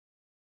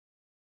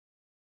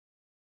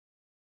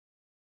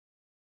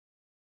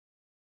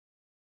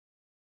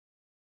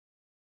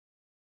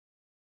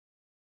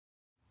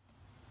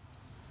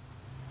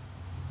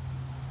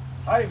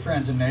Howdy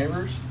friends and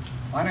neighbors,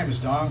 my name is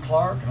Don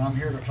Clark and I'm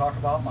here to talk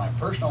about my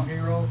personal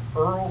hero,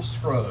 Earl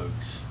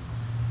Scruggs.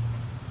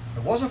 If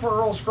it wasn't for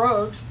Earl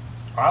Scruggs,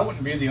 I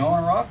wouldn't be the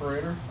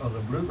owner-operator of the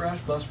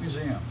Bluegrass Bus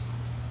Museum.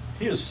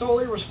 He is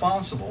solely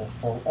responsible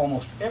for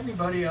almost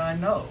everybody I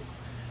know.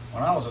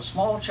 When I was a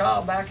small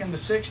child back in the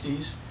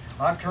 60s,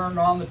 I turned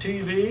on the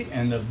TV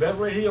and the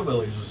Beverly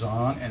Hillbillies was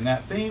on, and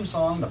that theme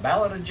song, The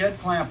Ballad of Jed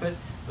Clampett,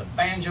 the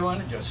banjo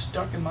in it just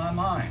stuck in my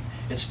mind.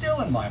 It's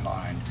still in my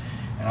mind.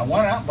 And I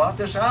went out and bought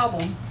this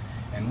album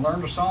and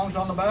learned the songs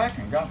on the back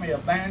and got me a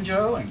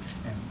banjo and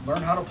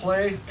learned how to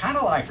play kind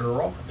of like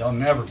Earl, but there'll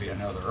never be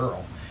another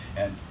Earl.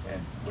 And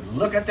would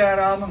look at that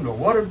album and go,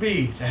 what it'd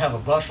be to have a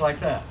bus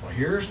like that? Well,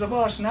 here's the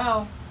bus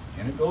now,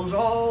 and it goes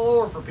all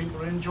over for people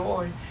to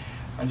enjoy.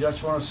 I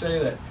just want to say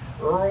that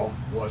Earl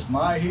was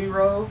my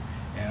hero,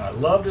 and I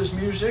loved his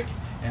music,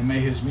 and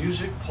may his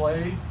music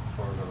play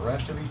for the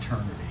rest of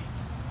eternity.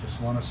 Just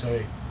want to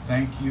say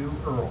thank you,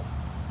 Earl.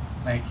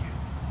 Thank you.